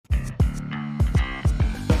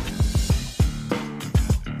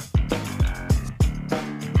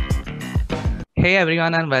Hey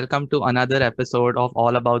everyone, and welcome to another episode of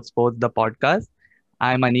All About Sports, the podcast.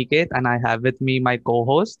 I'm Aniket, and I have with me my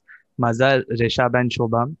co-host Mazhar, Rishabh, and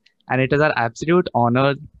Shubham. And it is our absolute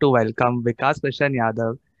honor to welcome Vikas Krishan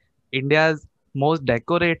Yadav, India's most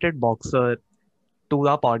decorated boxer, to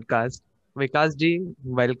our podcast. Vikas ji,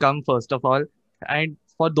 welcome first of all. And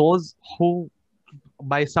for those who,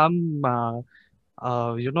 by some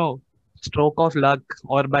stroke of luck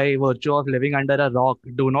or by virtue of living under a rock,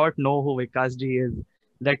 do not know who Vikas ji is,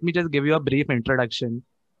 let me just give you a brief introduction.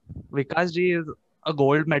 Vikas ji is a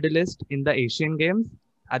gold medalist in the Asian Games.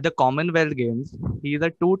 At the Commonwealth Games, he is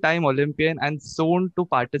a two-time Olympian and soon to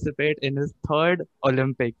participate in his third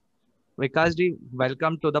Olympic. Vikas ji,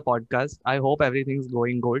 welcome to the podcast. I hope everything's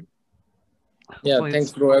going good. Yeah, First,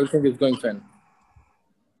 thanks, bro. Everything is going fine.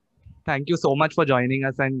 thank you so much for joining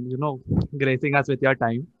us and gracing us with your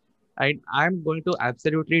time. And I'm going to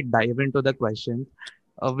absolutely dive into the question.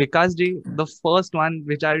 Vikas ji, the first one,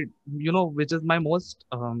 which is my most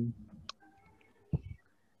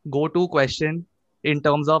go-to question in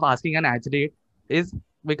terms of asking an athlete is,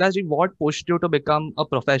 Vikas ji, what pushed you to become a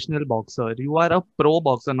professional boxer? You are a pro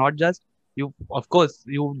boxer, not just you. Of course,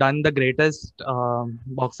 you've done the greatest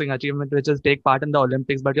boxing achievement, which is take part in the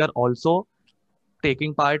Olympics, but you're also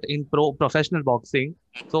taking part in professional boxing.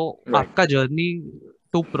 So Right. आपका journey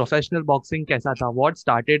to professional boxing कैसा था? What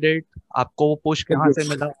started it? आपको वो push Thank कहाँ you. से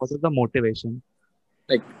मिला? What was the motivation?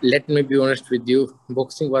 Like, let me be honest with you.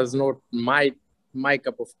 Boxing was not my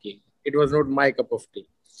cup of tea. It was not my cup of tea.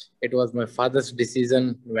 It was my father's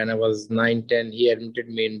decision when I was 9, 10. He admitted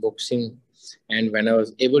me in boxing, and when I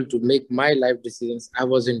was able to make my life decisions, I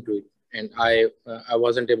was into it, and I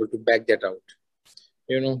wasn't able to back that out.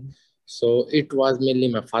 You know, so it was mainly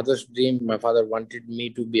my father's dream. My father wanted me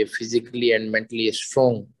to be a physically and mentally a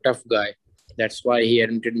strong, tough guy. That's why he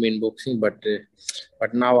admitted me in boxing. But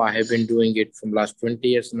now I have been doing it from last 20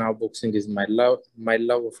 years. Now boxing is my love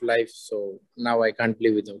of life. So now I can't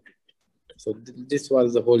live without it. So this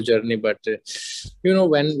was the whole journey. But when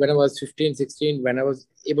I was 15, 16, when I was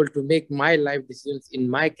able to make my life decisions in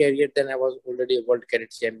my career, then I was already a world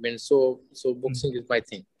cadet champion. So boxing is my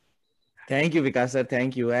thing. Thank you, Vikas sir.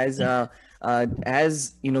 Thank you.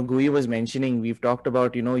 As Gui was mentioning, we've talked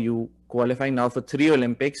about you qualifying now for 3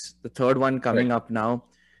 Olympics, the third one Right. coming up now.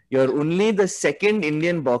 You're only the second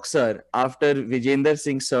Indian boxer after Vijender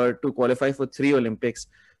Singh sir to qualify for 3 Olympics.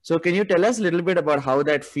 So can you tell us a little bit about how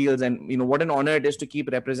that feels and what an honor it is to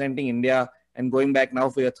keep representing India and going back now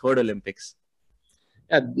for your third Olympics?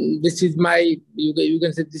 Yeah, this is you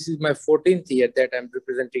can say this is my 14th year that I'm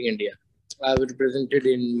representing India. I've represented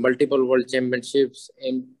in multiple world championships,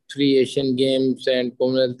 in 3 Asian Games and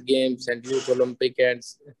Commonwealth Games and Youth Olympic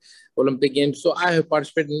Games. So I have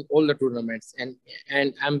participated in all the tournaments, and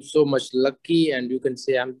I'm so much lucky. And you can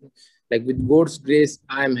say I'm like, with God's grace,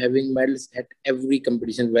 I'm having medals at every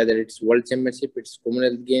competition, whether it's World Championship, it's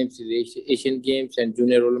Commonwealth Games, it's Asian Games, and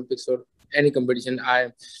Junior Olympics, or any competition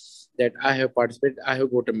I have participated. I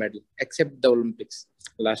have got a medal, except the Olympics.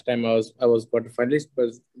 Last time I was quarterfinalist, but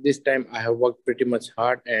this time I have worked pretty much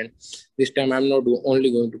hard, and this time I'm not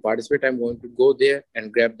only going to participate. I'm going to go there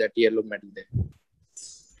and grab that yellow medal there.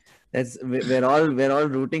 We're all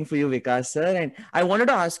rooting for you, Vikas sir. And I wanted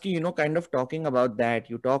to ask you, kind of talking about that.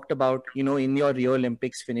 You talked about, in your Rio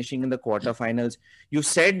Olympics finishing in the quarterfinals. You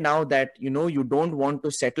said now that you don't want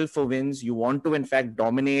to settle for wins. You want to in fact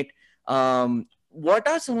dominate. What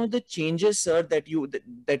are some of the changes, sir, that you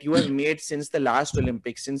have made since the last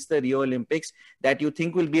Olympics, since the Rio Olympics, that you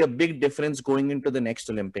think will be a big difference going into the next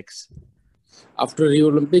Olympics? After Rio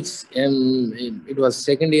Olympics, it was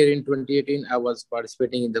second year in 2018. I was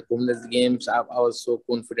participating in the Commonwealth Games. I was so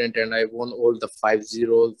confident, and I won all the 5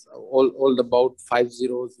 zeros, all the bout 5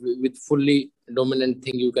 zeros with fully dominant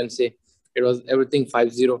thing. You can say it was everything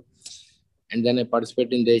 5-0. And then I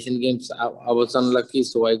participated in the Asian Games. I was unlucky,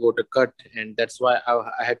 so I got a cut, and that's why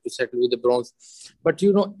I had to settle with the bronze. But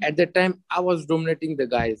at that time, I was dominating the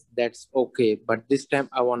guys. That's okay. But this time,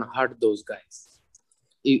 I want to hurt those guys.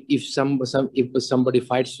 If somebody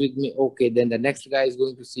fights with me, okay, then the next guy is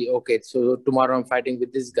going to see, okay, so tomorrow I'm fighting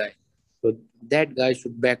with this guy, so that guy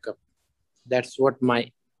should back up. That's what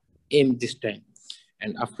my aim this time.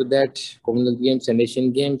 And after that, Commonwealth Games and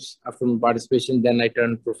Asian Games, after my participation, then I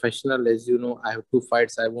turned professional. As you know, I have 2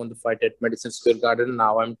 fights. I won the fight at Madison Square Garden.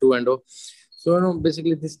 Now I'm 2-0. So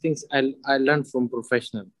basically these things I learned from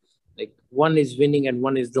professional. Like, one is winning and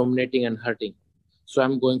one is dominating and hurting. So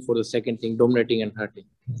I'm going for the second thing, dominating and hurting.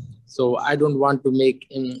 So I don't want to make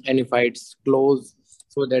any fights close,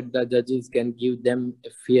 so that the judges can give them a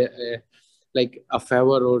fear, like a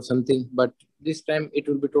favor or something. But this time it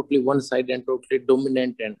will be totally one side and totally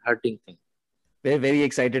dominant and hurting thing. We're very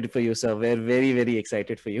excited for you, sir. We're very, very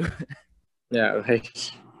excited for you. Yeah,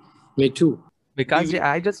 right. Me too. Vikas ji,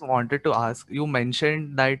 I just wanted to ask, you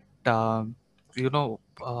mentioned that,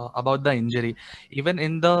 about the injury. Even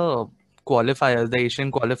in the qualifiers, the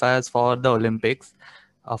Asian qualifiers for the Olympics,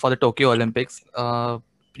 for the Tokyo Olympics,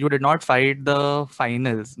 you did not fight the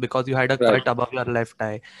finals because you had a Right, cut above your left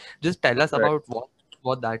eye. Just tell us right. about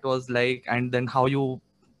what that was like, and then how you,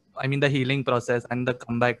 I mean, the healing process and the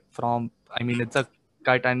comeback from, I mean, it's a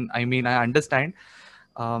cut, and I mean, I understand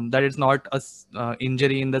that it's not a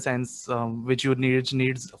injury in the sense which you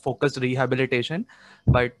needs focused rehabilitation,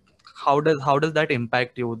 but how does that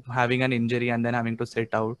impact you having an injury and then having to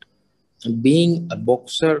sit out? Being a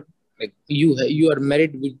boxer, like you are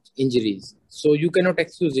married with injuries, so you cannot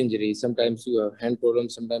excuse injuries. Sometimes you have hand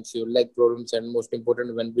problems, sometimes you have leg problems, and most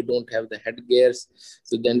important, when we don't have the headgears,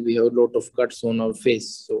 so then we have a lot of cuts on our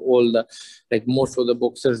face. So all the, like most of the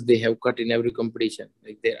boxers, they have cut in every competition,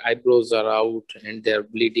 like their eyebrows are out and they're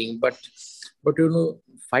bleeding. But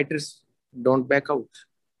fighters don't back out.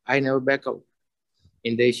 I never back out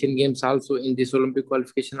in the Asian Games, also in this Olympic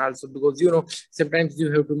qualification, also, because sometimes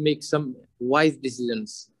you have to make some wise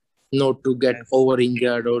decisions not to get Yes. over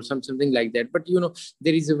injured or something like that. But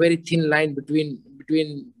there is a very thin line between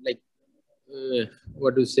like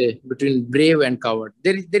what to say, between brave and coward.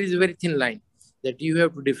 There is a very thin line that you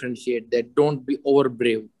have to differentiate. That don't be over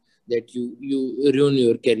brave, that you ruin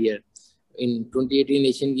your career. In 2018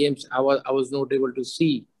 Asian Games, I was not able to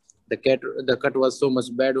see the cut was so much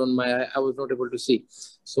bad on my eye. I was not able to see.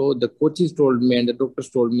 So the coaches told me and the doctors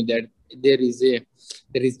told me that there is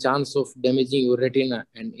chance of damaging your retina,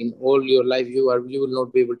 and in all your life you will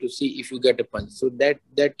not be able to see if you get a punch. So that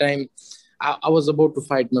time I was about to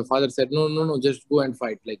fight. My father said, no, no, no, just go and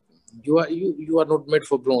fight. Like you are not made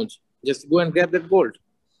for bronze. Just go and grab that gold,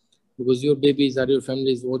 because your babies or your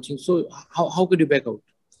family is watching. So how could you back out?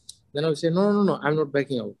 Then I would say, no, no, no, I'm not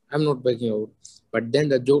backing out. I'm not backing out. But then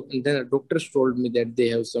the doctors told me that they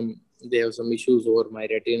have some issues over my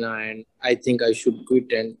retina, and I think I should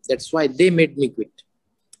quit, and that's why they made me quit.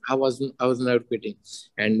 I was never quitting.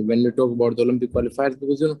 And when we talk about the Olympic qualifiers,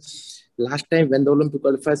 because last time when the Olympic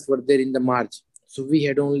qualifiers were there in the March, so we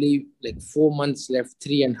had only like 4 months left,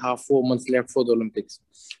 3.5, 4 months left for the Olympics.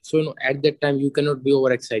 So at that time you cannot be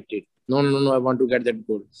overexcited. No, no, no, I want to get that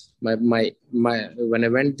gold. My when I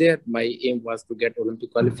went there, my aim was to get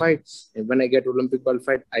Olympic qualified. And when I get Olympic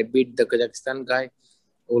qualified, I beat the Kazakhstan guy,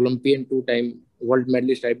 Olympian, two-time world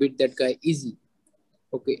medalist. I beat that guy easy.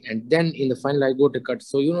 Okay, and then in the final I got a cut.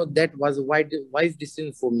 So that was a wise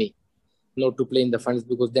decision for me not to play in the finals,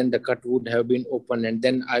 because then the cut would have been open, and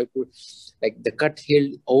then I could, like, the cut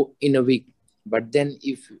healed in a week. But then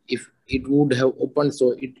if it would have opened,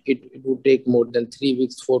 so it would take more than 3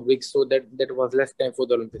 weeks, 4 weeks. So that was less time for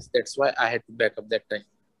the Olympics. That's why I had to back up that time.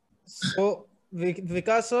 So,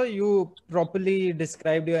 Vikas, sir, you properly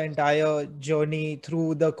described your entire journey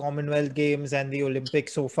through the Commonwealth Games and the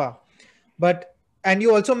Olympics so far. And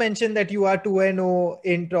you also mentioned that you are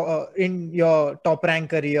 2-0 in your top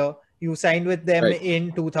rank career. You signed with them Right.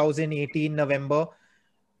 in 2018 November.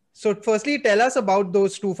 So, firstly, tell us about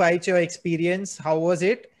those two fights, your experience. How was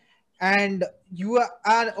it? And you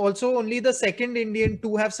are also only the second Indian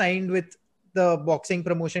to have signed with the boxing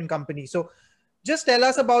promotion company. So, just tell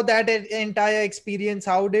us about that entire experience.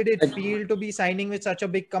 How did it feel to be signing with such a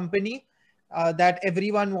big company that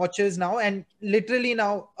everyone watches now, and literally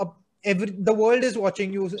now the world is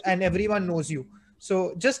watching you and everyone knows you.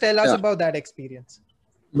 So just tell us Yeah. about that experience.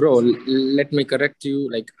 Bro, let me correct you.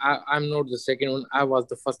 Like, I'm not the second one. I was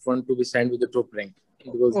the first one to be signed with the top rank,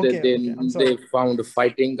 because I'm sorry. they found a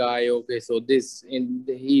fighting guy. Okay, so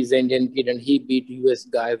he's an Indian kid and he beat US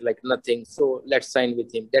guys like nothing. So let's sign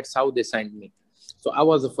with him. That's how they signed me. So I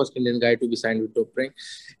was the first Indian guy to be signed with top rank,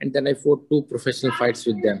 and then I fought 2 professional fights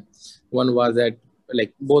with them. One was at,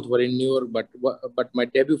 like, both were in New York, but my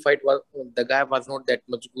debut fight was, the guy was not that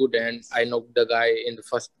much good, and I knocked the guy in the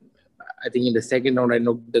first. I think in the second round I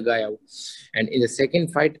knocked the guy out, and in the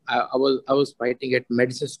second fight I was fighting at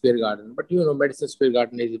Madison Square Garden. But Madison Square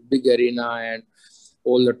Garden is a big arena, and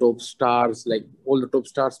all the top stars, like all the top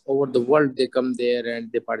stars over the world, they come there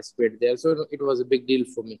and they participate there. So it was a big deal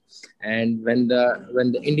for me. And when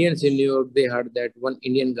the Indians in New York, they heard that one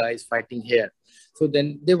Indian guy is fighting here, so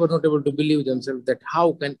then they were not able to believe themselves that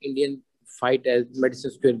how can Indian fight at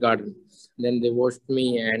Madison Square Garden. Then they watched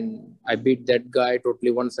me and I beat that guy totally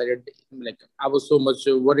one-sided. Like, I was so much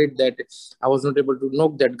worried that I was not able to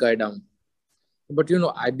knock that guy down. But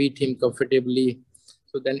I beat him comfortably.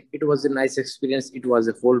 So then it was a nice experience. It was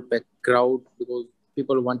a full packed crowd, because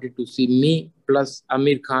people wanted to see me plus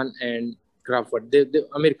Amir Khan and Crawford.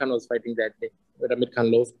 Amir Khan was fighting that day. where Amir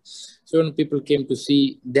Khan lost. So when people came to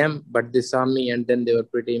see them, but they saw me and then they were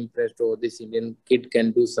pretty impressed. Oh, this Indian kid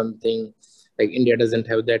can do something. Like India doesn't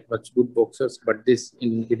have that much good boxers, but this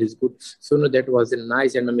Indian kid is good. So no, that was a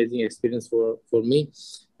nice and amazing experience for me.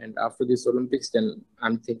 And after this Olympics, then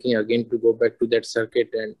I'm thinking again to go back to that circuit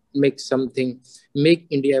and make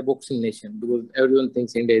India a boxing nation, because everyone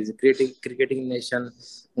thinks India is a cricketing nation.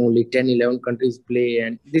 Only 10, 11 countries play,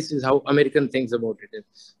 and this is how American thinks about it.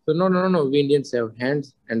 So no. We Indians have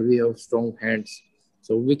hands, and we have strong hands,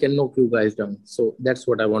 so we can knock you guys down. So that's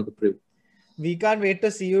what I want to prove. We can't wait to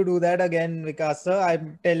see you do that again, Vikas sir.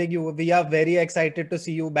 I'm telling you, we are very excited to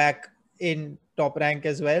see you back in top rank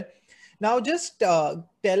as well. Now, just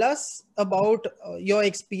tell us about your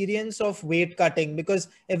experience of weight cutting, because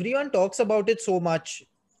everyone talks about it so much,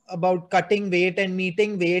 about cutting weight and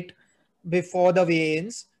meeting weight before the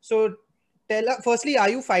weigh-ins. So tell us, firstly,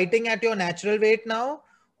 are you fighting at your natural weight now,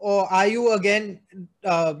 or are you again,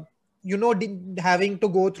 having to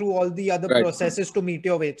go through all the other Right. processes to meet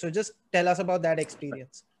your weight? So just tell us about that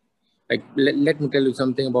experience. Like, let me tell you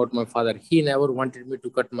something about my father. He never wanted me to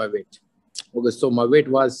cut my weight. Okay, so my weight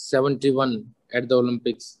was 71 at the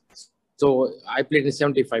Olympics. So I played in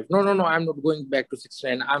 75. No, I'm not going back to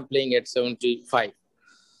 69. I'm playing at 75.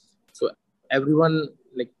 So everyone,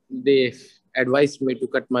 like, they advised me to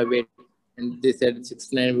cut my weight, and they said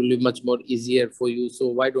 69 will be much more easier for you. So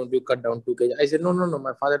why don't you cut down 2 kg? I said, no.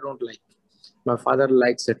 My father don't like. My father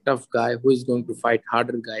likes a tough guy who is going to fight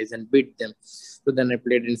harder guys and beat them. So then I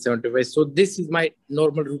played in 75. So this is my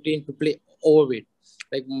normal routine to play overweight.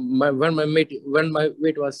 Like when my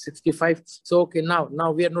weight was 65. So okay,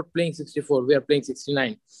 now we are not playing 64. We are playing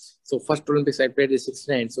 69. So first Olympics I played is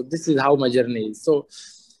 69. So this is how my journey is. So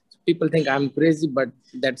people think I'm crazy, but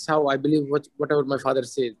that's how I believe whatever my father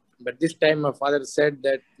says. But this time my father said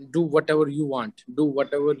that do whatever you want, do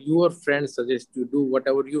whatever your friends suggest you, do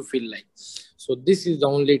whatever you feel like. So this is the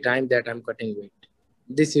only time that I'm cutting weight.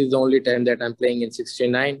 This is the only time that I'm playing in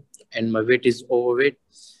 69 and my weight is overweight.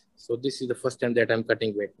 So this is the first time that I'm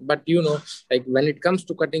cutting weight. But like when it comes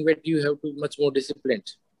to cutting weight, you have to be much more disciplined.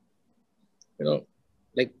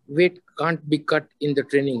 Like weight can't be cut in the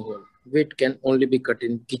training hall. Weight can only be cut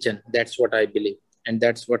in kitchen. That's what I believe. And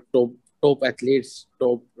that's what top athletes,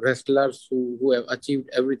 top wrestlers who have achieved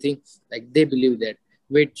everything, like they believe that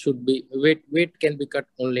weight can be cut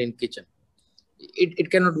only in kitchen. It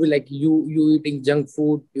cannot be like you eating junk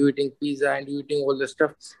food, you eating pizza and you eating all the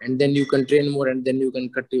stuff, and then you can train more and then you can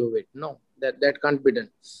cut your weight. No, that can't be done.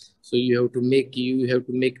 So you have to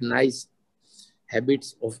make nice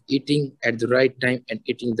habits of eating at the right time and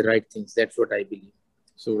eating the right things. That's what I believe.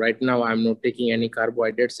 So right now I'm not taking any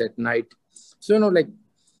carbohydrates at night. So like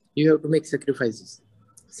you have to make sacrifices.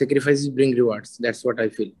 Sacrifices bring rewards. That's what I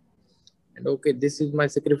feel. And okay, this is my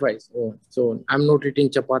sacrifice. Oh, so I'm not eating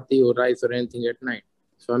chapati or rice or anything at night.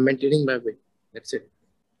 So I'm maintaining my weight. That's it.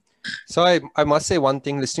 So I must say one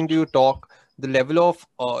thing, listening to you talk, the level of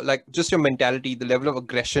like just your mentality, the level of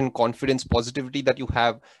aggression, confidence, positivity that you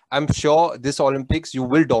have, I'm sure this Olympics you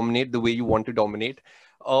will dominate the way you want to dominate.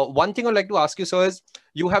 One thing I'd like to ask you, sir, is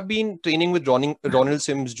you have been training with Ronald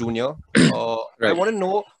Sims Jr. Right. I want to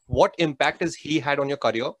know what impact has he had on your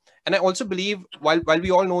career. And I also believe, while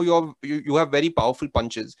we all know you have very powerful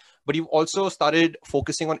punches, but you've also started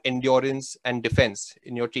focusing on endurance and defense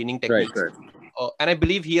in your training techniques. Right. And I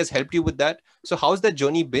believe he has helped you with that. So how's that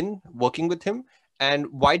journey been working with him? And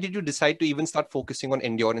why did you decide to even start focusing on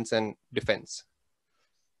endurance and defense?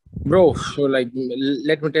 Bro, so like,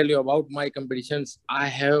 let me tell you about my competitions.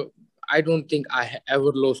 I don't think I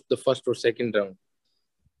ever lost the first or second round.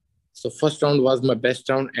 So first round was my best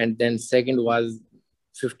round, and then second was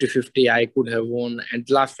 50-50. I could have won, and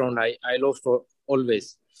last round I lost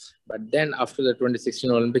always. But then after the 2016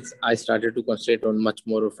 Olympics, I started to concentrate on much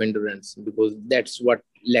more of endurance, because that's what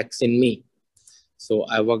lacks in me. So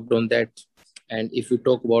I worked on that. And if you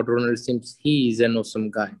talk about Ronald Sims, he is an awesome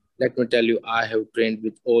guy. Let me tell you, I have trained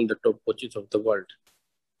with all the top coaches of the world.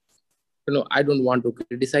 I don't want to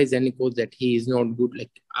criticize any coach that he is not good.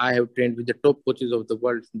 Like, I have trained with the top coaches of the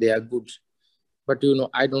world. They are good. But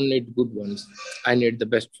I don't need good ones. I need the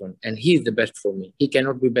best one. And he is the best for me. He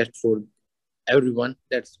cannot be best for everyone.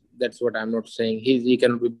 That's what I'm not saying. He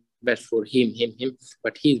cannot be best for him,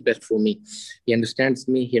 but he is best for me. He understands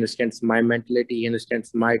me. He understands my mentality. He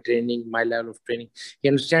understands my training, my level of training. He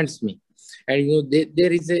understands me. And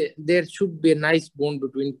there should be a nice bond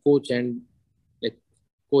between coach and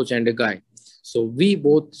a guy. So we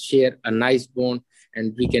both share a nice bond,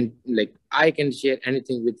 and I can share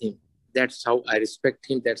anything with him. That's how I respect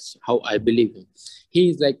him. That's how I believe him. He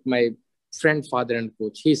is like my friend, father, and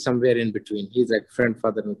coach. He's somewhere in between. He's like friend,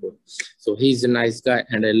 father, and coach. So he's a nice guy,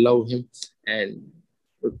 and I love him. And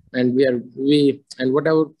and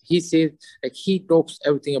whatever he says, like he talks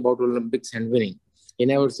everything about Olympics and winning. He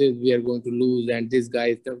never says we are going to lose and this guy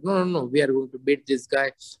is tough. No, no, no. We are going to beat this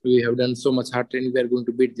guy. We have done so much hard training. We are going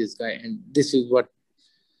to beat this guy, and this is what.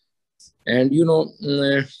 And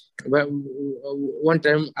one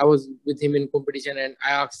time I was with him in competition, and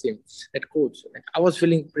I asked him that coach. Like, I was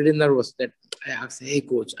feeling pretty nervous. That I asked, "Hey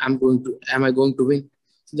coach, am I going to win?"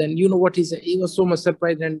 So then you know what he said. He was so much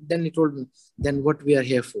surprised, and then he told me, "Then what we are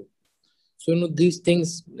here for?" So these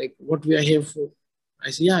things like what we are here for.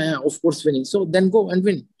 I said, "Yeah, yeah, of course, winning." So then go and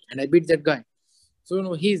win, and I beat that guy.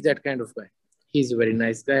 So he's that kind of guy. He's a very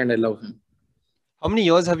nice guy, and I love him. How many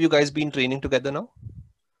years have you guys been training together now?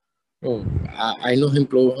 Oh, I know him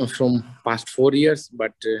from past 4 years,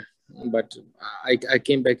 but I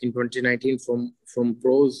came back in 2019 from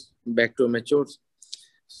pros back to amateurs.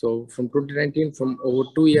 So from 2019, from over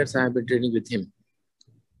 2 years, I have been training with him.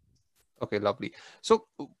 Okay, lovely. So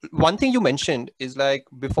one thing you mentioned is like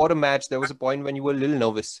before a match, there was a point when you were a little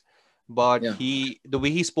nervous, but Yeah. the way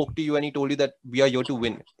he spoke to you and he told you that we are here to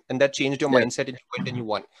win, and that changed your Yeah. mindset and you went and you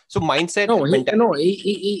won. So mindset, No, mentality.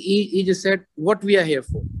 he just said what we are here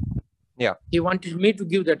for. Yeah. He wanted me to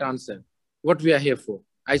give that answer. What we are here for.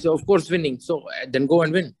 I said, of course, winning. So then go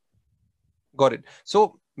and win. Got it.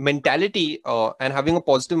 So mentality and having a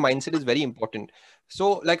positive mindset is very important.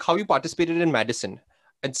 So like how you participated in Madison,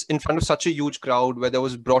 it's in front of such a huge crowd where there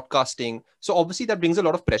was broadcasting. So obviously that brings a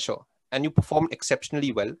lot of pressure and you performed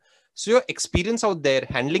exceptionally well. So your experience out there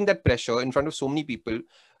handling that pressure in front of so many people,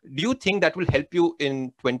 do you think that will help you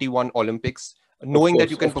in 21 Olympics, knowing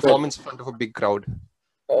that you can perform in front of a big crowd?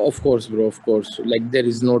 Of course, bro. Of course. Like there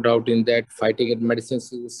is no doubt in that. Fighting at Madison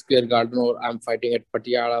Square Garden, or I'm fighting at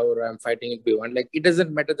Patiala, or I'm fighting at B1. Like it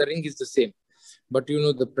doesn't matter. The ring is the same. But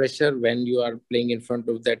the pressure when you are playing in front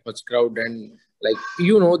of that much crowd, and like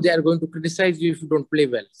they are going to criticize you if you don't play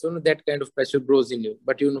well. So that kind of pressure grows in you.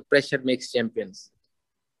 But pressure makes champions.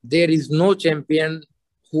 There is no champion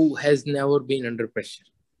who has never been under pressure.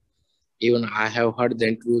 Even I have heard the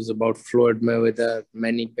interviews about Floyd Mayweather,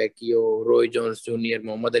 Manny Pacquiao, Roy Jones Jr.,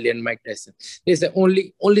 Muhammad Ali, and Mike Tyson. They say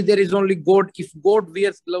only there is only God. If God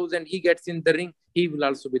wears gloves and he gets in the ring, he will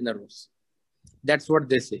also be nervous. That's what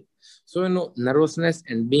they say. So nervousness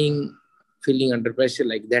and feeling under pressure,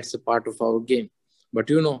 like that's a part of our game. But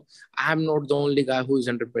I'm not the only guy who is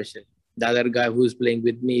under pressure. The other guy who is playing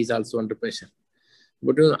with me is also under pressure.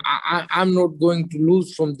 But I'm not going to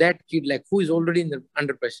lose from that kid, like who is already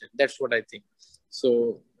under pressure. That's what I think.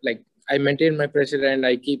 So like I maintain my pressure and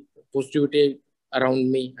I keep positivity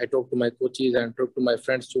around me. I talk to my coaches and talk to my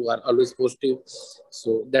friends who are always positive.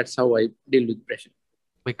 So that's how I deal with pressure.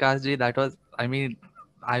 Vikas ji, that was, I mean,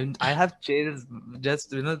 I have chills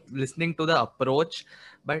just listening to the approach.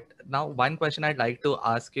 But now one question I'd like to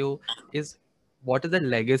ask you is, what is the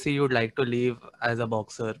legacy you'd like to leave as a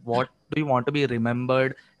boxer? What do you want to be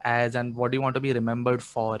remembered as, and what do you want to be remembered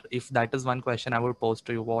for? If that is one question I would pose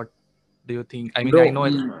to you, what do you think? I mean, I know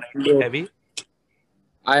it's slightly heavy.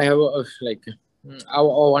 I have I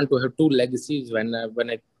want to have two legacies when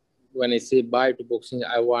I say bye to boxing.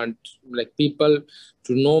 I want like people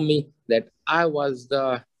to know me, that I was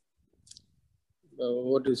the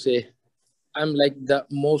I'm like the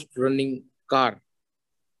most running car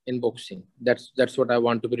in boxing. That's what I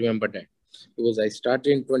want to be remembered at, because I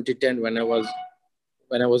started in 2010 when I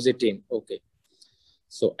was 18. Okay,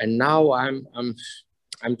 so and now I'm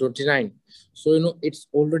 29. So it's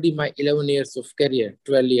already my 11 years of career,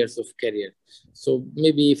 12 years of career. So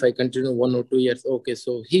maybe if I continue 1 or 2 years, okay.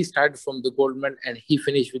 So he started from the gold medal and he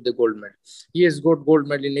finished with the gold medal. He has got gold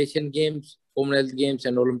medal in Asian Games, Commonwealth Games,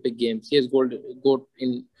 and Olympic Games. He got gold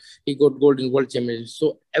in World Championships.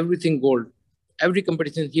 So everything gold. Every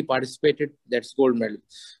competition he participated, that's gold medal.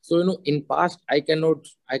 So in past I cannot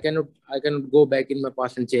go back in my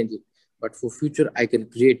past and change it. But for future, I can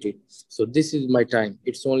create it. So this is my time.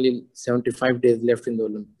 It's only 75 days left in the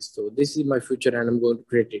Olympics. So this is my future and I'm going to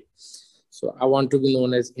create it. So I want to be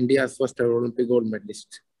known as India's first ever Olympic gold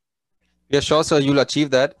medalist. Yeah, sure, sir. You'll achieve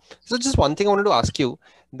that. So just one thing I wanted to ask you,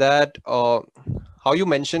 that how you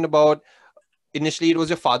mentioned about initially it was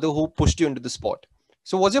your father who pushed you into the sport.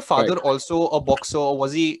 So was your father also a boxer, or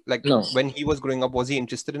was he when he was growing up, was he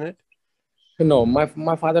interested in it? No,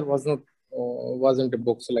 my father wasn't a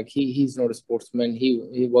boxer. Like he's not a sportsman. He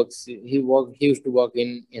used to work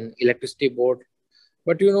in electricity board.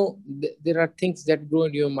 But there are things that grow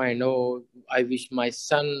in your mind. Oh, I wish my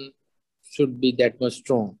son should be that much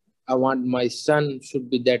strong. I want my son should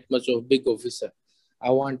be that much of big officer.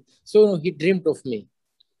 So he dreamed of me.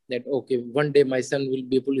 that, okay, one day my son will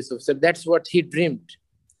be a police officer. That's what he dreamed.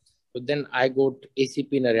 So then I got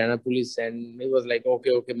ACP in Haryana Police, and he was like,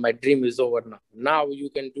 okay, my dream is over now. Now you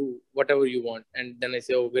can do whatever you want. And then I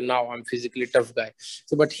say, okay, now I'm physically tough guy.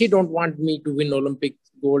 So, but he don't want me to win Olympic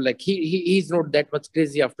gold. Like he's not that much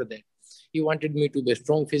crazy after that. He wanted me to be a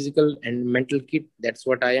strong physical and mental kid. That's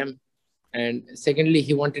what I am. And secondly,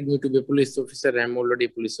 he wanted me to be a police officer. I'm already a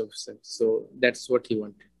police officer. So that's what he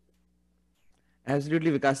wanted.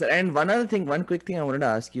 Absolutely, Vikas sir. And one quick thing I wanted to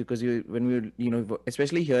ask you, because when we,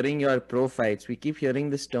 especially hearing your pro fights, we keep hearing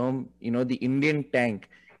this term, the Indian tank.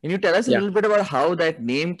 Can you tell us a little bit about how that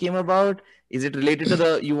name came about? Is it related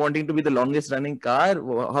to you wanting to be the longest running car?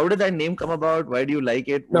 How did that name come about? Why do you like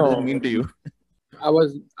it? What does it mean to you? I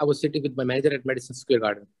was sitting with my manager at Madison Square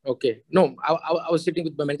Garden. Okay. No, I was sitting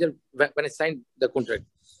with my manager when I signed the contract.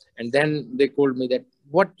 And then they called me that,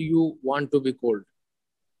 what do you want to be called?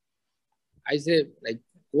 I say, like,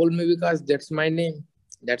 call me Vikas, that's my name.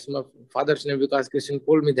 That's my father's name, Vikas Krishnan,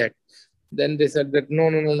 call me that. Then they said that,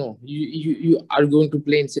 no. You are going to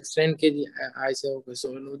play in 69 kg. I say, okay,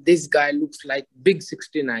 so this guy looks like big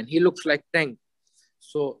 69. He looks like tank.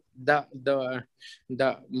 So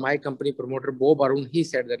my company promoter, Bob Arun, he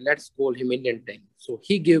said that let's call him Indian Tank. So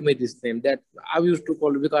he gave me this name that I used to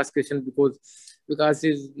call Vikas Krishnan, because Vikas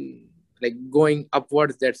is like going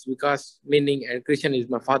upwards. That's Vikas meaning, and Krishnan is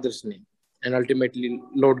my father's name, and ultimately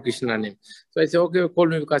Lord Krishna name. So I said, okay, call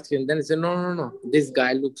me Vikas Krishnan. Then I said, no. This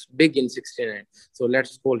guy looks big in 69. So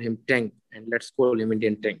let's call him Tank, and let's call him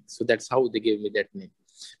Indian Tank. So that's how they gave me that name.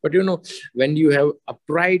 But when you have a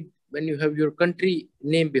pride, when you have your country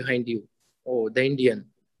name behind you, the Indian,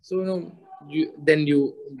 so then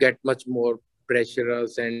you get much more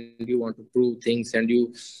pressures, and you want to prove things, and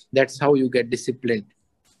that's how you get disciplined.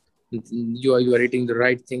 You are eating the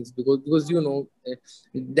right things, because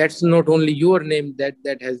that's not only your name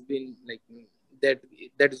that has been like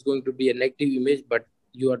that is going to be a negative image, but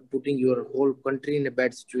you are putting your whole country in a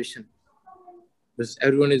bad situation, because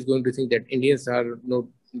everyone is going to think that Indians are not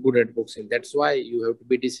good at boxing. That's why you have to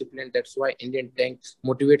be disciplined. That's why Indian Tank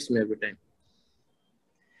motivates me every time.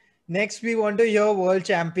 Next, we want to hear world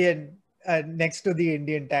champion next to the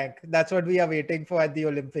Indian Tank. That's what we are waiting for at the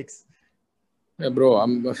Olympics. Bro,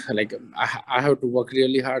 I'm like, I have to work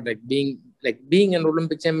really hard. Like being an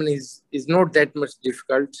Olympic champion is not that much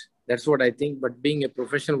difficult. That's what I think. But being a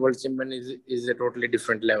professional world champion is a totally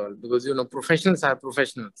different level, because professionals are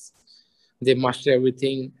professionals. They master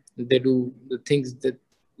everything. They do the things that,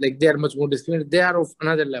 like, they are much more disciplined. They are of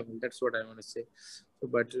another level. That's what I want to say. So,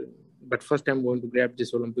 but first I'm going to grab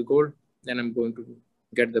this Olympic gold. Then I'm going to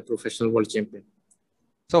get the professional world champion.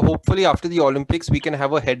 So hopefully after the Olympics, we can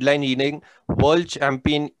have a headline reading: World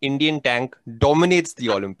Champion Indian Tank dominates the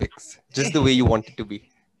Olympics, just the way you want it to be.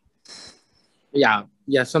 Yeah,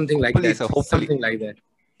 something like Hopefully, that. sir, hopefully. Something like that.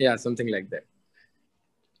 Yeah, something like that.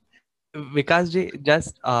 Vikas ji,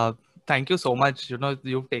 just thank you so much.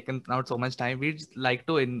 You've taken out so much time. We'd like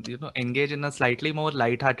to engage in a slightly more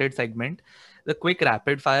light-hearted segment. The quick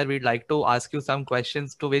rapid fire. We'd like to ask you some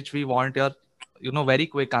questions to which we want your very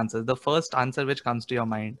quick answers. The first answer which comes to your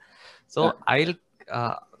mind. So I'll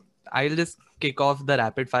just kick off the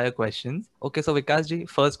rapid fire questions. Okay, so Vikas ji,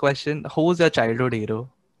 first question: who's your childhood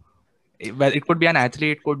hero? Well, it could be an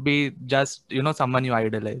athlete, it could be just someone you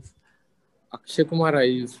idolize. Akshay Kumar, I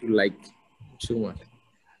used to like Akshay Kumar.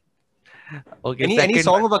 Okay. Any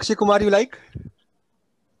song of Akshay Kumar you like?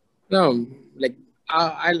 No, like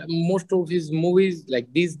I most of his movies,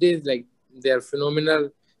 like these days, like they are phenomenal.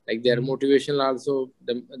 Like they are motivational also.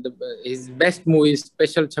 His best movie is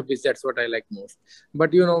Special 26. That's what I like most.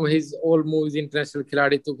 But his old movies, International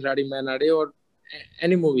Khiladi, Tu Khiladi Main Aade, or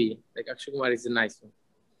any movie, like Akshay Kumar is a nice one.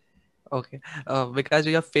 Okay. Because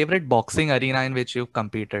your favorite boxing arena in which you've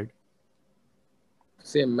competed?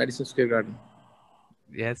 Same, Madison Square Garden.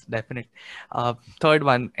 Yes, definitely. Third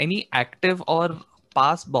one, any active or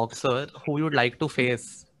past boxer who you'd like to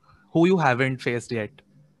face, who you haven't faced yet?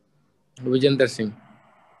 Vijender Singh.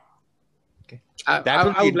 Okay.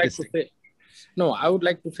 I would like to face. No, I would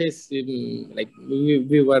like to face him. Like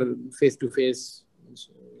we were face to face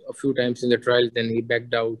a few times in the trial. Then he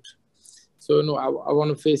backed out. So I want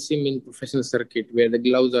to face him in professional circuit where the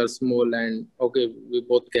gloves are small and okay, we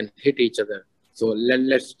both can hit each other. So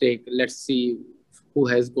let's see who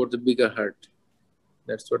has got the bigger heart.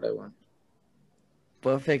 That's what I want.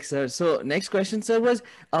 Perfect, sir. So next question, sir, was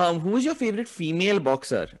who is your favorite female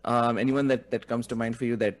boxer? Anyone that comes to mind for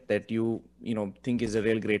you that you think is a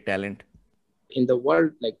real great talent? In the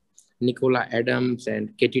world, like Nicola Adams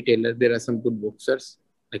and Katie Taylor, there are some good boxers.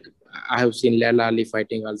 Like I have seen Laila Ali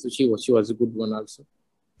fighting also. She was a good one also.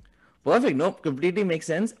 Perfect. No, completely makes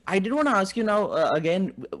sense. I did want to ask you now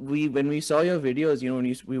again. When we saw your videos,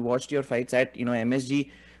 we watched your fights at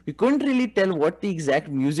MSG. We couldn't really tell what the exact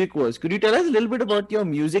music was. Could you tell us a little bit about your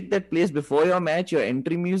music that plays before your match, your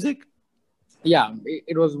entry music? Yeah,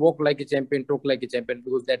 it was walk like a champion, talk like a champion,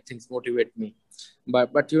 because that things motivate me.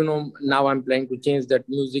 But now I'm planning to change that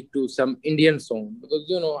music to some Indian song,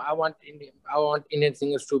 because I want Indian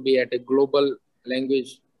singers to be at a global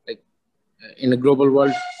language, like in a global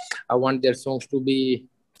world. I want their songs to be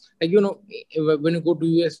like, when you go to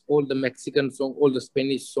US, all the Mexican song, all the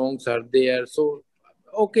Spanish songs are there. So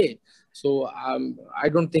okay, so I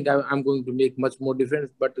don't think I'm going to make much more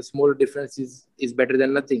difference, but the small difference is better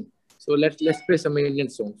than nothing. So let's play some Indian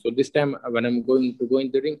songs. So this time when I'm going to go in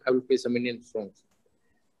the ring, I will play some Indian songs.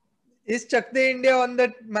 Is Chak De India on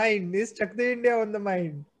the mind? Is Chak De India on the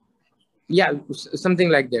mind? Yeah, something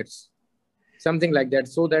like that. Something like that,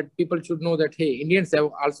 so that people should know that, hey, Indians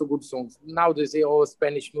have also good songs. Now they say, oh,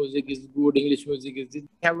 Spanish music is good, English music is this.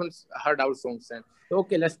 They haven't heard our songs, and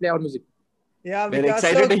okay, let's play our music. Yeah, We're Vikas,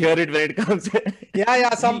 excited to hear it when it comes.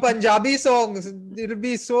 yeah, some Punjabi songs. It'll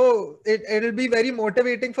be very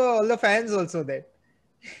motivating for all the fans also there.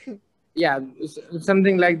 Yeah,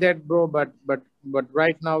 something like that, bro. But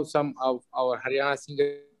right now, some of our Haryana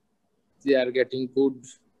singers, they are getting good,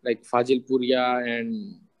 like Fazil Puria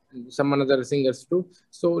and some other singers too.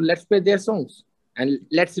 So let's play their songs and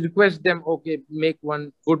let's request them. Okay, make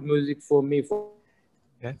one good music for me for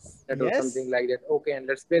Yes. that or something like that. Okay, and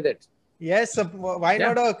let's play that. Yes, why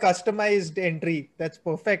Yeah. not a customized entry? That's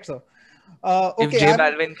perfect, sir. If Okay,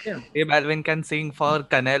 J Balvin can sing for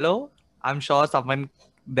Canelo, I'm sure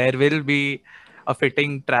there will be a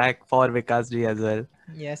fitting track for Vikas Ji as well.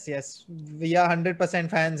 yes, we are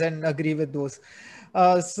 100% fans and agree with those.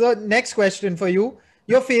 So next question for you: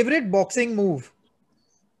 your favorite boxing move?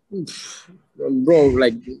 Bro,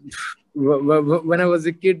 like when I was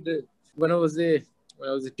a kid, when I was a when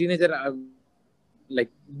I was a teenager, like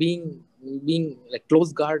being like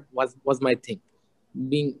close guard was my thing.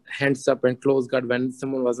 Being hands up and close guard when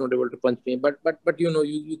someone was not able to punch me. But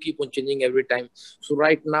you keep on changing every time. So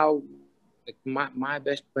right now, like my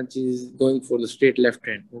best punch is going for the straight left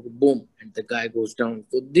hand. Boom, and the guy goes down.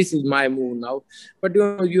 So this is my move now. But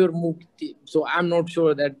your move. So I'm not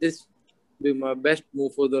sure that this will be my best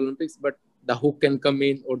move for the Olympics. But the hook can come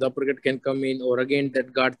in, or the uppercut can come in, or again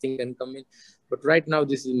that guard thing can come in. But right now,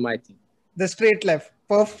 this is my thing. The straight left.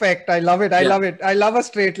 Perfect. I love it. I Yeah. love it. I love a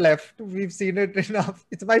straight left. We've seen it enough.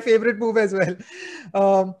 It's my favorite move as well.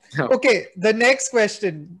 Okay, the next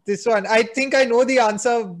question. This one. I think I know the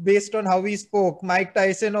answer based on how we spoke. Mike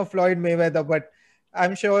Tyson or Floyd Mayweather, but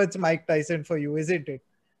I'm sure it's Mike Tyson for you, isn't it?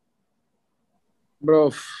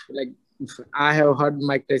 Bro, like I have heard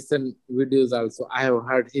Mike Tyson videos also. I have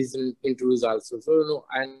heard his interviews also. So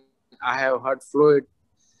and I have heard Floyd.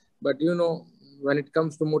 But when it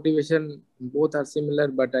comes to motivation, both are similar.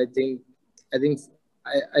 But I think, I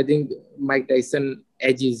think Mike Tyson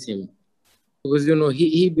edges him, because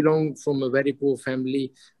he belonged from a very poor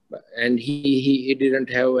family, and he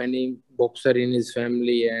didn't have any boxer in his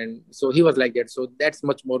family, and so he was like that. So that's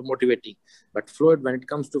much more motivating. But Floyd, when it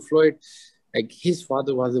comes to Floyd, like his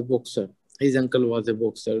father was a boxer, his uncle was a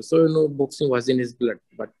boxer, so boxing was in his blood.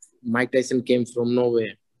 But Mike Tyson came from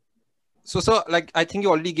nowhere. So, like, I think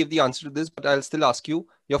you already gave the answer to this, but I'll still ask you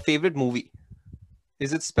your favorite movie.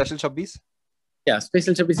 Is it Special Chabbis? Yeah,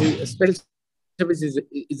 Special Chabbis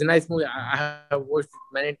is a nice movie. I have watched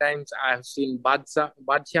it many times. I have seen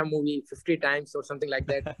Badshah movie 50 times or something like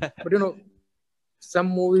that. But some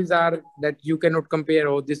movies are that you cannot compare.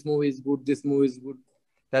 Oh, this movie is good. This movie is good.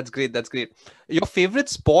 That's great. That's great. Your favorite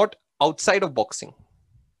sport outside of boxing?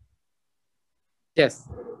 Chess.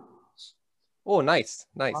 Oh, nice.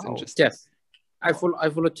 Wow. Interesting. Chess. I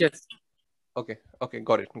follow chess. Okay,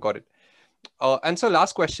 got it. And so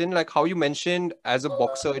last question, like how you mentioned, as a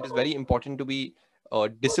boxer, it is very important to be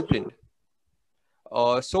disciplined.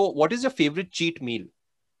 So what is your favorite cheat meal?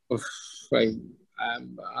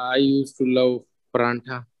 I used to love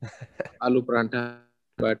parantha, aloo parantha,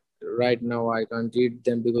 but right now I can't eat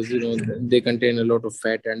them because they contain a lot of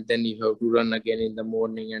fat, and then you have to run again in the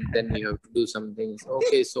morning, and then you have to do some things.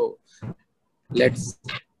 Okay, so let's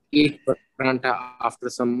eat parantha after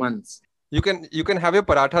some months. You can have your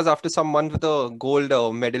parathas after some month with a gold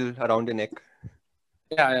medal around your neck.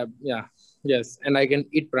 Yeah, yes, and I can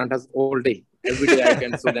eat paranthas all day, every day I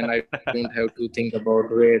can. So then I don't have to think about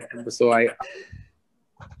weight. So I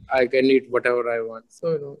can eat whatever I want.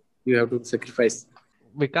 So you have to sacrifice.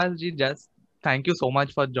 Vikas ji, just thank you so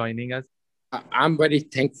much for joining us. I'm very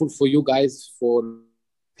thankful for you guys for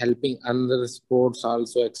helping another sports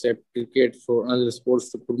also, accept cricket for another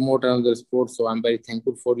sports, to promote another sports. So I'm very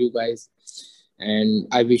thankful for you guys, and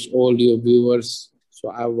I wish all your viewers. So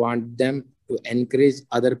I want them to encourage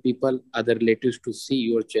other people, other relatives to see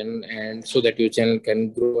your channel, and so that your channel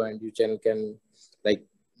can grow and your channel can, like,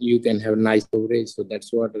 you can have nice coverage. So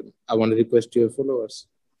that's what I want to request to your followers.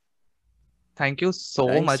 Thank you so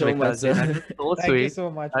Thanks much, so much, Vikas ji. That sir. was so Thank you sweet.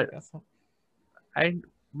 so much, Uh, Vikas. and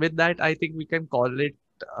with that, I think we can call it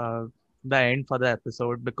the end for the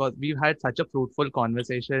episode because we've had such a fruitful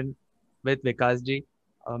conversation with Vikas ji.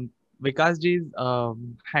 Um, Vikas ji's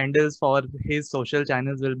handles for his social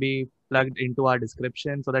channels will be plugged into our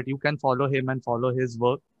description so that you can follow him and follow his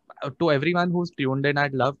work. To everyone who's tuned in,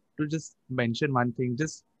 I'd love to just mention one thing.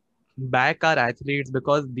 Just back our athletes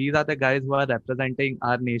because these are the guys who are representing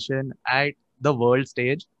our nation at the world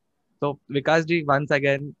stage. So, Vikas ji, once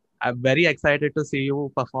again, I'm very excited to see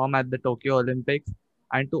you perform at the Tokyo Olympics.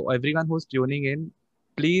 And to everyone who's tuning in,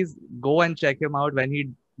 please go and check him out when he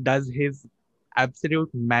does his absolute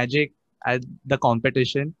magic at the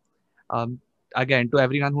competition. Um, Again, to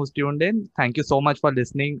everyone who's tuned in, thank you so much for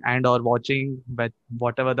listening and or watching with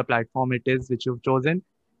whatever the platform it is which you've chosen.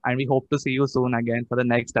 And we hope to see you soon again for the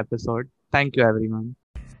next episode. Thank you, everyone.